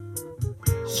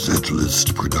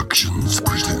Z-List Productions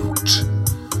present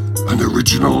an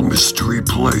original mystery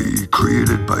play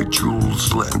created by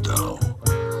Jules Landau.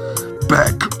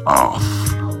 Back Off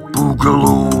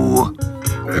Boogaloo,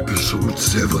 Episode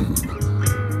 7,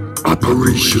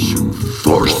 Operation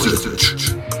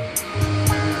Faucet.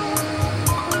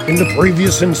 In the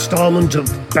previous installment of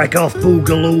Back Off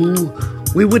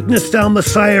Boogaloo, we witnessed our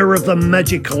messiah of the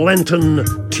magic lantern,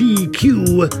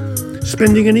 TQ,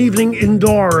 spending an evening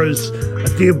indoors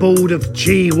at the abode of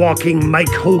jaywalking Mike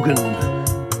Hogan.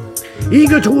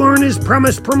 Eager to earn his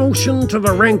promised promotion to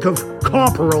the rank of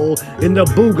corporal in the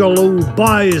Boogaloo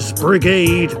Boys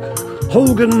Brigade,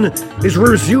 Hogan is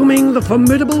resuming the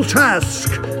formidable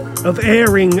task of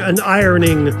airing and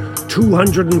ironing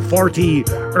 240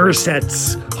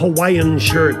 Ursets Hawaiian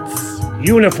shirts,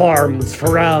 uniforms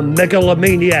for our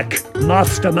megalomaniac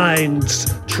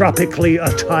mastermind's tropically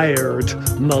attired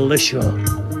militia.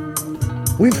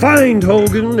 We find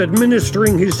Hogan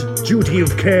administering his duty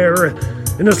of care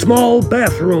in a small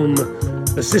bathroom,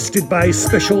 assisted by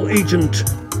Special Agent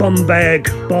Bumbag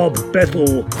Bob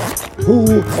Bethel,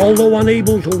 who, although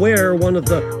unable to wear one of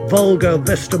the vulgar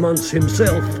vestments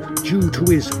himself due to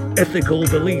his ethical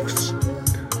beliefs,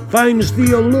 finds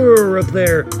the allure of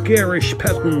their garish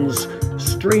patterns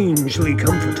strangely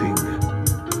comforting.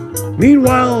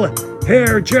 Meanwhile,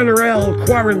 Herr General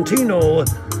Quarantino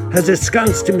has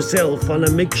ensconced himself on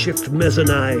a makeshift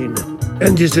mezzanine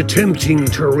and is attempting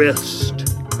to rest.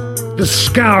 The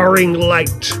scouring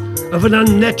light of an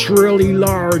unnaturally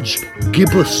large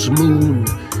gibbous moon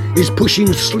is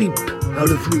pushing sleep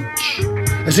out of reach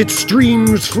as it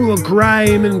streams through a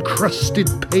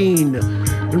grime-encrusted pane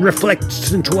and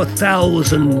reflects into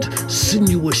 1,000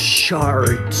 sinuous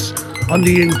shards on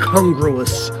the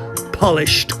incongruous,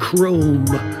 polished chrome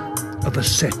of a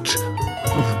set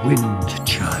of wind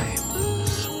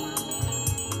chimes.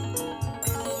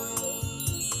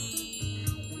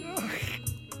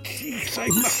 Jeez, I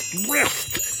must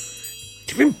rest.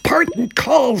 Give important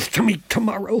calls to me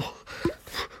tomorrow.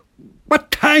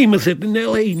 What time is it in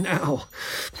L.A. now?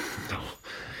 No,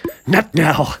 not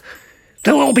now.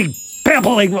 They'll all be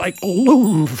babbling like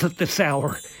loons at this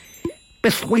hour.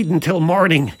 Best wait until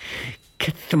morning.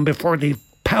 Catch them before they've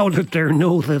powdered their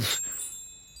noses.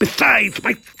 Besides,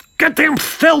 my goddamn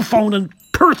cell phone and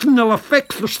personal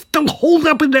effects are still holed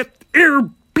up in that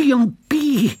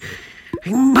Airbnb. I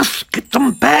must get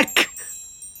them back.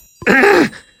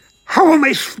 How am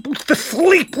I supposed to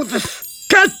sleep with this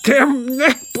goddamn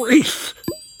neck brace?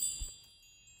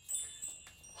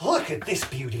 Look at this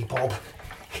beauty, Bob.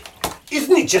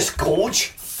 Isn't it just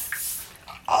gorge?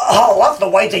 I love the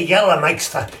way the yellow makes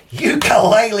the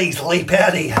ukuleles leap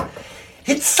out of you.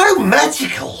 It's so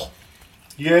magical.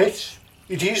 Yes,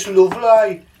 it is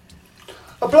lovely.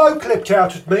 A bloke leapt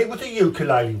out at me with a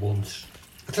ukulele once,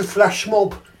 at a flash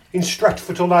mob in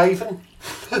Stratford-on-Avon.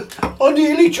 I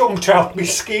nearly jumped out my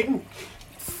skin.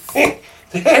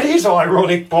 That is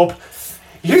ironic, Bob.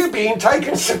 You being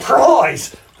taken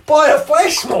surprise by a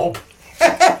flash mob.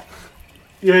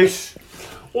 Yes,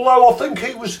 although I think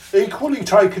he was equally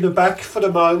taken aback for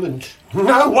the moment.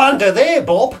 No wonder there,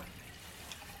 Bob.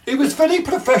 He was very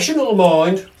professional,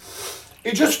 mind.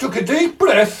 He just took a deep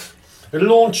breath and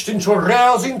launched into a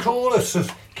rousing chorus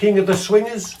of King of the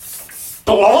Swingers.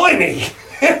 Blimey!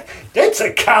 That's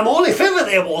a come-on if ever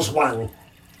there was one.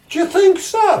 Do you think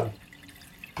so?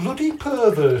 Bloody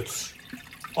perverts.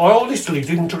 I honestly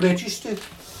didn't register.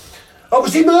 I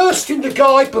was immersed in the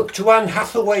guidebook to Anne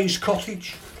Hathaway's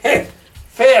cottage.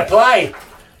 Fair play.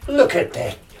 Look at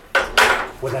that.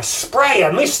 With a spray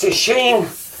of Mr. Sheen,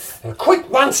 a quick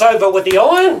once-over with the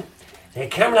iron, they're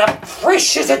coming up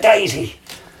fresh as a daisy.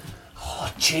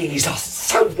 Oh, jeez, I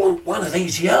so want one of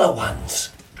these yellow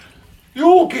ones.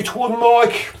 You'll get one,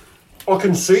 Mike. I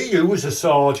can see you as a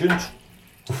sergeant.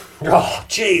 Oh,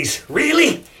 jeez,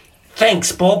 really?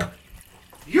 Thanks, Bob.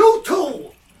 You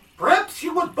two, perhaps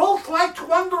you would both like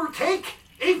to undertake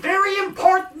a very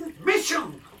important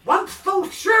mission once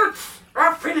those shirts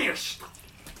are finished.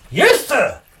 Yes,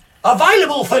 sir.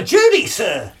 Available for duty,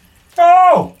 sir.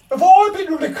 Oh, have I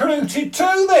been recruited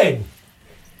too, then?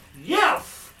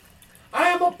 Yes, I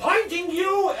am appointing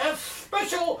you as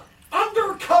Special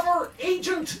Undercover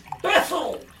Agent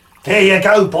Bethel. There you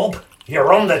go, Bob.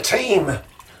 You're on the team.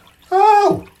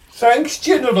 Oh, thanks,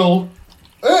 General.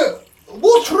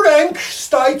 What rank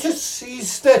status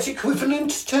is that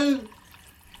equivalent to?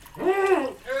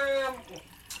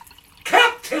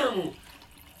 Captain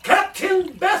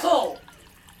Bethel.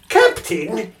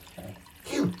 Captain?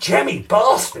 You jammy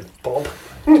bastard, Bob.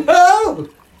 No,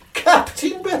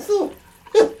 Captain Bethel.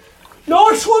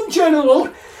 Nice one, General.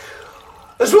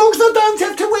 As long as I don't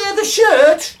have to wear the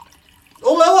shirt,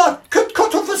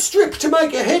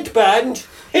 make a headband.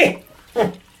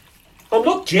 I'm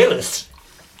not jealous.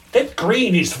 That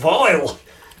green is vile.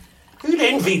 Who'd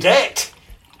envy that?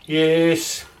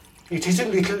 Yes, it is a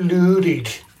little lurid.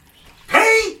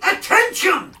 Pay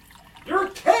attention! Your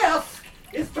task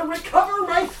is to recover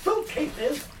my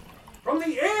suitcases from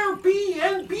the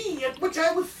Airbnb at which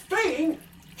I was staying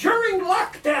during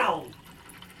lockdown.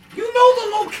 You know the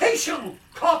location,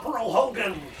 Corporal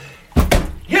Hogan.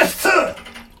 Yes, sir.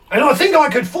 And I think I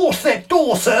could force that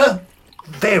door, sir.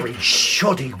 Very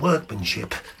shoddy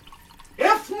workmanship.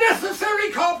 If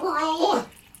necessary, Corporal,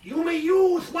 you may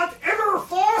use whatever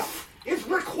force is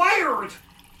required.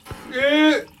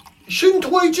 Shouldn't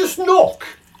we just knock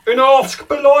and ask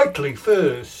politely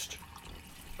first?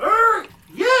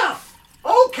 Yes,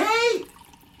 okay.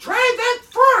 Try that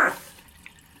first.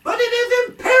 But it is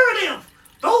imperative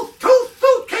those 2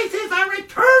 suitcases are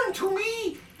returned to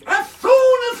me as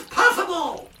soon as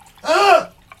possible.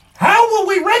 How will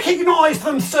we recognise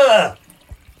them, sir?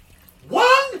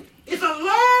 One is a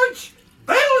large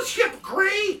battleship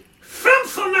grey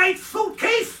Samsonite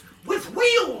suitcase with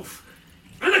wheels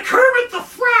and a Kermit the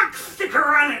Frog sticker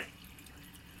on it.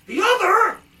 The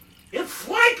other is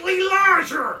slightly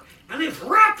larger and is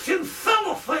wrapped in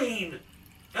cellophane.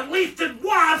 At least it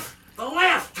was the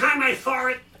last time I saw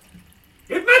it.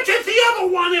 It matches the other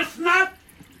one, if not,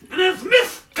 and has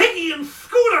Miss Piggy and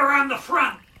Scooter on the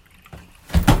front.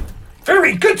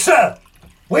 Very good, sir.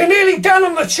 We're nearly done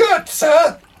on the shirt,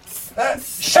 sir.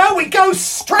 Shall we go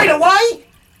straight away?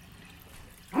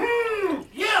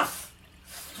 Yes,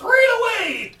 straight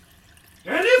away.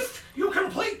 And if you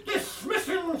complete this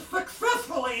mission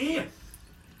successfully,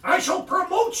 I shall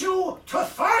promote you to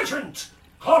Sergeant,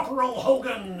 Corporal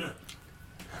Hogan.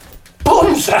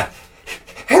 Bonza!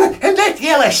 And that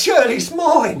yellow shirt is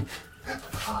mine.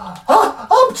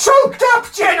 I'm choked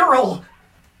up, General.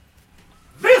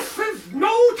 This is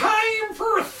no time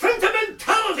for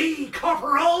sentimentality,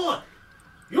 Corporal.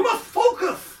 You must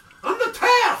focus on the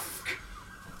task.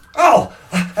 Oh,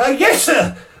 yes,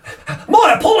 sir.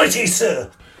 My apologies,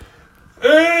 sir.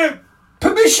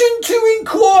 Permission to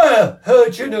inquire, Herr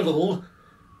General.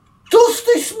 Does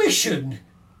this mission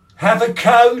have a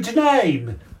code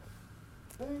name?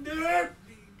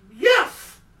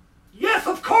 Yes. Yes,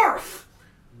 of course.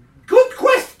 Good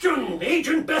question,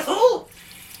 Agent Bethel.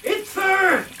 It's,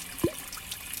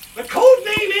 the code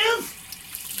name is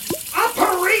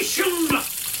Operation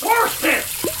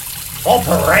Forceps.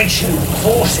 Operation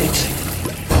Fawcett.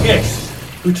 Yes,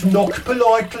 but knock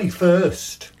politely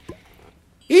first.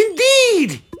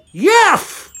 Indeed!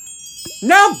 Yes!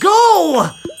 Now go!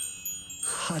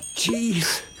 Ah,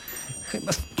 jeez. I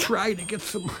must try to get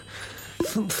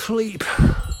some sleep.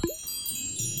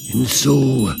 And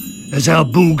so, as our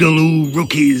Boogaloo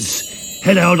rookies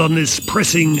head out on this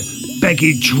pressing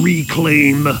baggage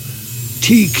reclaim,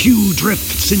 TQ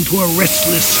drifts into a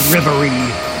restless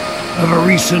reverie of a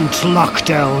recent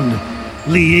lockdown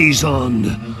liaison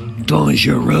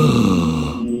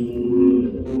dangereux.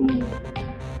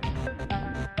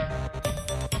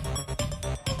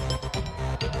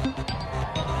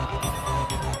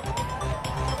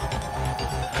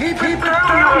 Keep it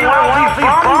down, you lazy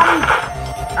bums!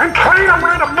 I'm trying to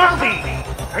rent a movie!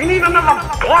 I need another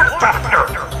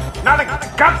blockbuster! Not a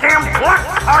goddamn block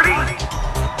party!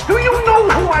 Do you know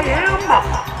who I am?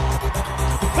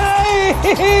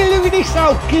 Hey, look at this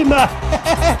old gimmer!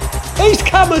 He's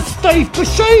come as Steve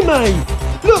Buscemi!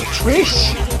 Look,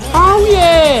 Trish! Oh,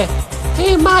 yeah!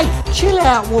 Here, mate, chill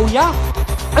out, will ya?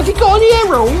 Have you got any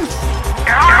arrows?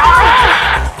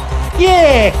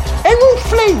 Yeah, Errol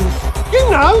Flings! You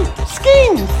know,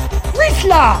 Skins!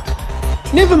 Rizzler!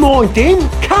 Never mind him,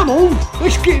 come on,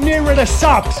 let's get nearer the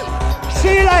subs.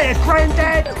 See you later,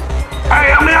 Grandad. I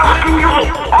am asking you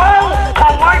all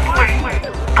politely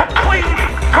to please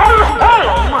go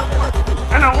home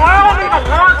and allow me to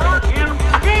work in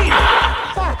peace.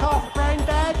 Fuck off,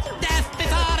 Grandad. Death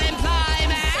before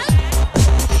employment.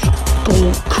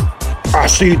 Skunk,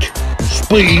 acid,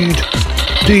 speed,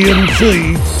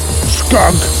 DMT,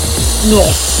 skug,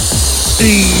 nos,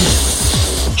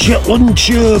 ease, Shetland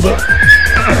sherbet,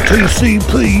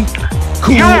 TCP,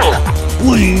 cool,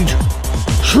 weed,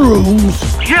 shrooms,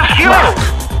 crack,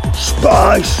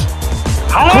 spice,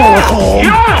 chloroform,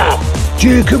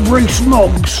 Jacob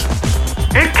Rees-Moggs.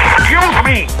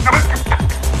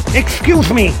 Excuse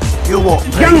me, You what,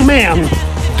 young man,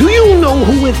 do you know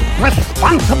who is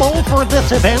responsible for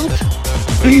this event?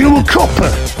 Are you a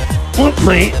copper? Look,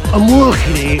 mate, I'm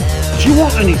working here. Do you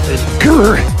want anything?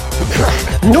 Grr.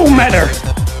 No matter.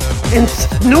 And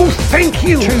no thank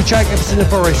you. Two Jacobs and a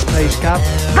Boris, please, Gab.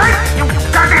 You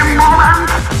goddamn moron!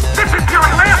 This is your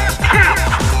last chance!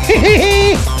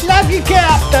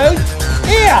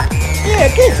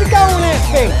 on that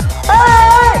thing.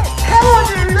 Hey! Come on,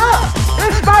 you look!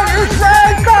 This boat is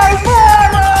red, go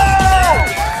forward!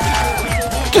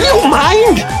 Do you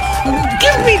mind?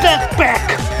 Give me that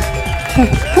back.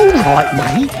 All right,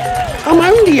 mate. I'm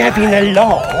only having a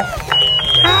laugh.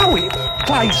 How it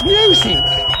plays music.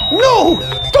 No!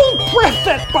 Don't press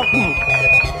that button!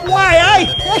 Why,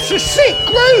 that's a sick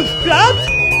groove, blood!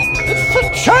 It's the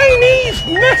Chinese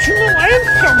national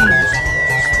anthems!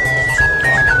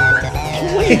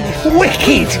 Please,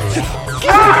 wicked!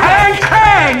 Hang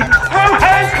Kang! Hang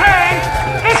Kang!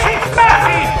 This is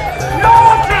massive!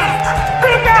 Naughty!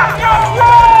 Big up your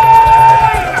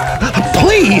line!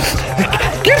 Please,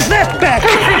 give that back!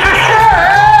 This is a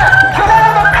share! To one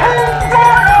of the King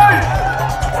Lions!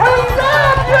 We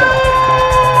love you!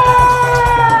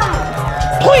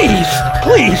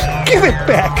 Please, give it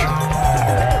back!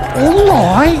 All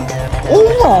right.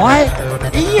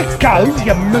 Here you go,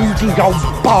 you moody old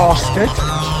bastard.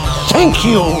 Thank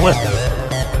you.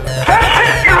 That's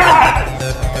it, you're on!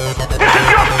 This is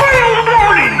your final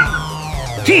warning!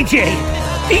 DJ,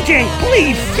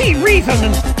 please see reason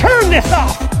and turn this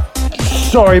off.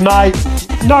 Sorry, mate.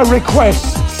 No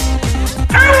requests.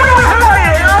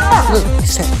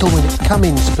 It's that door in the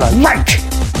Cummins bloke. Right!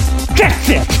 That's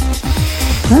it!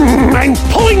 I'm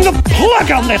pulling the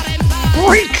plug on this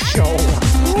freak show!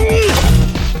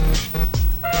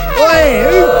 Hey,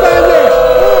 who done it?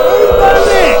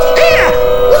 Here!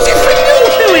 What's it for you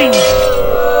doing?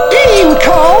 Get in,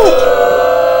 Carl!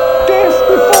 Death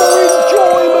before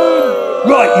enjoyment!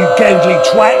 Right, you gangly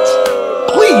twat.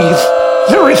 Please,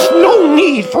 there is no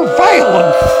need for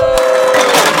violence.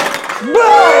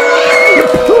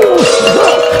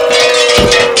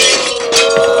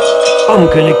 I'm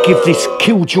gonna give this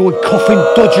killjoy coffin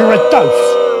dodger a dose.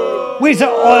 Where's that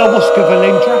ayahuasca,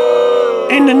 Valendra?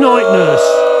 And the night nurse.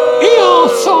 Here,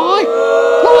 Si.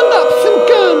 Wind up some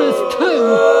gurners too.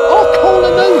 I'll call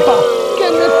an Uber.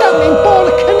 Get the dumpling by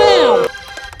the canal.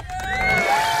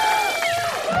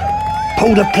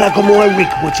 Pull the plug on my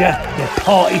rig, would ya, you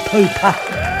party pooper?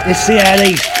 Let's see how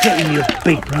these fit in your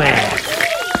big mouth.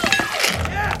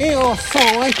 Here,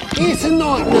 Si. Here's the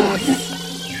night nurse.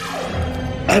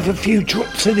 Have a few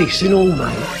drops of this in all,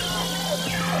 mate.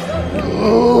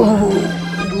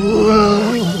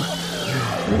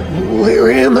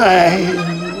 Where am I?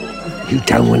 You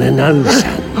don't want to know,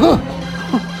 son.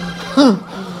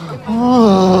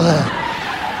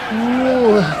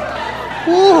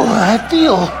 I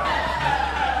feel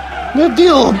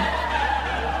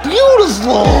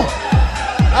beautiful.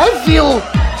 I feel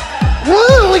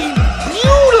really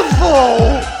beautiful.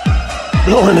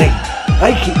 Blimey,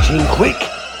 make it in quick.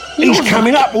 He's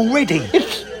coming up already.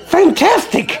 It's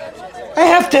fantastic. I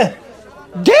have to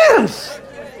dance.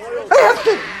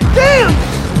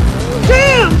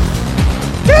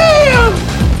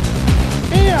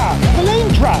 Here,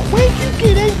 Valendra, where'd you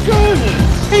get them gurners?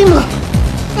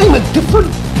 I'm a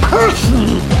different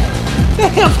person. I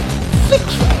have 6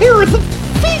 pairs of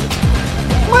feet.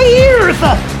 My ears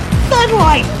are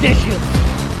satellite dishes.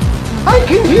 I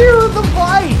can hear the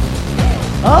voice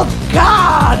of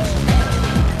God.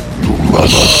 You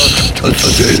must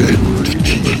ascend,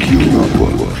 TQ.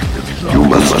 You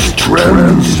must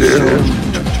transcend.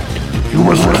 You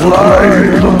must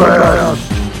climb the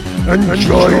mast and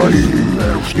join me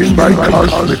in my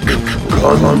cosmic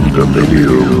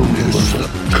condominium.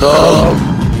 Come.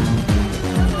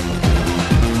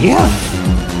 Yes,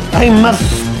 I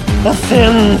must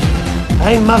ascend.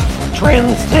 I must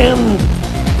transcend.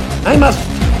 I must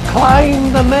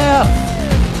climb the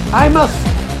mast. I must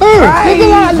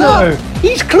rise up.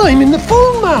 He's climbing the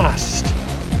foremast.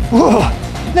 Whoa,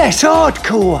 that's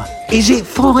hardcore. Is it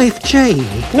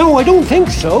 5G? No, I don't think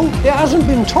so. It hasn't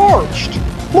been torched.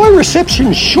 My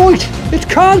reception's shite. It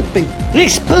can't be.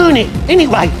 Let's burn it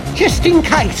anyway, just in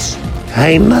case.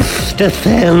 I must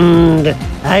ascend.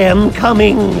 I am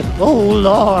coming, oh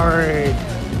Lord.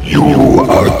 You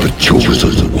are the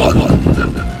chosen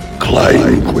one.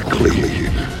 Climb quickly.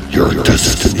 Your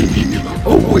destiny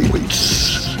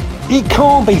awaits. It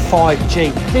can't be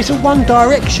 5G. There's a One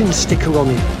Direction sticker on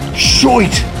it.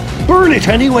 Shite! Burn it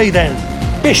anyway then.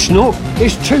 Bishnell,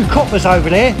 there's 2 coppers over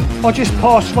there. I just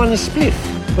passed one a spliff,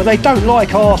 but they don't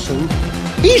like arson.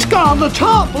 He's got on the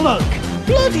top, look!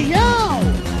 Bloody hell!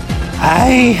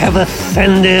 I have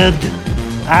ascended.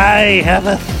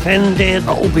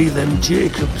 I'll be them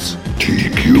Jacobs.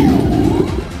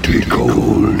 TQ, take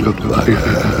hold of my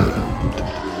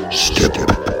hand. Step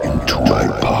into my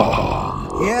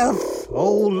palm. Yes,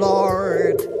 oh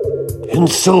Lord. And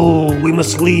so we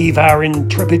must leave our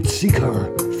intrepid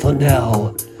seeker for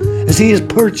now, as he is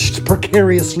perched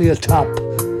precariously atop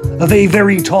of a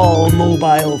very tall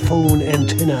mobile phone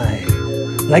antennae,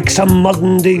 like some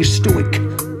modern-day stoic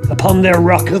upon their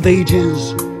rock of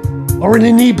ages, or an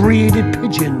inebriated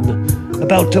pigeon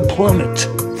about to plummet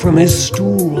from his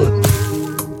stool.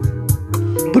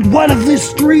 But what of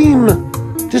this dream?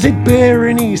 Does it bear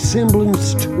any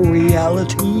semblance to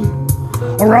reality?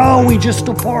 Or are we just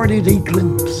afforded a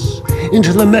glimpse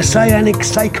into the messianic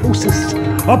psychosis,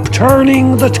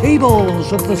 upturning the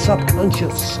tables of the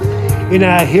subconscious in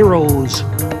our hero's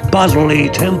bodily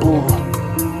temple?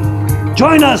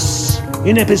 Join us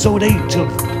in episode 8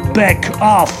 of Back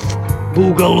Off,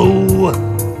 Boogaloo,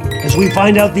 as we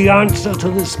find out the answer to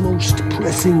this most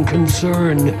pressing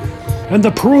concern and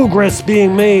the progress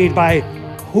being made by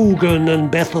Hogan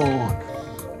and Bethel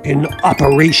in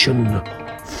Operation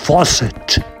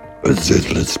Fawcett. A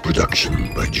Zedless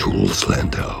production by Jules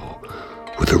Landau,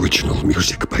 with original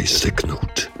music by Sick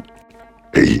Note.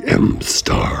 A.M.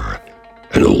 Star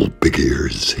and old Big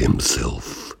Ears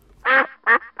himself.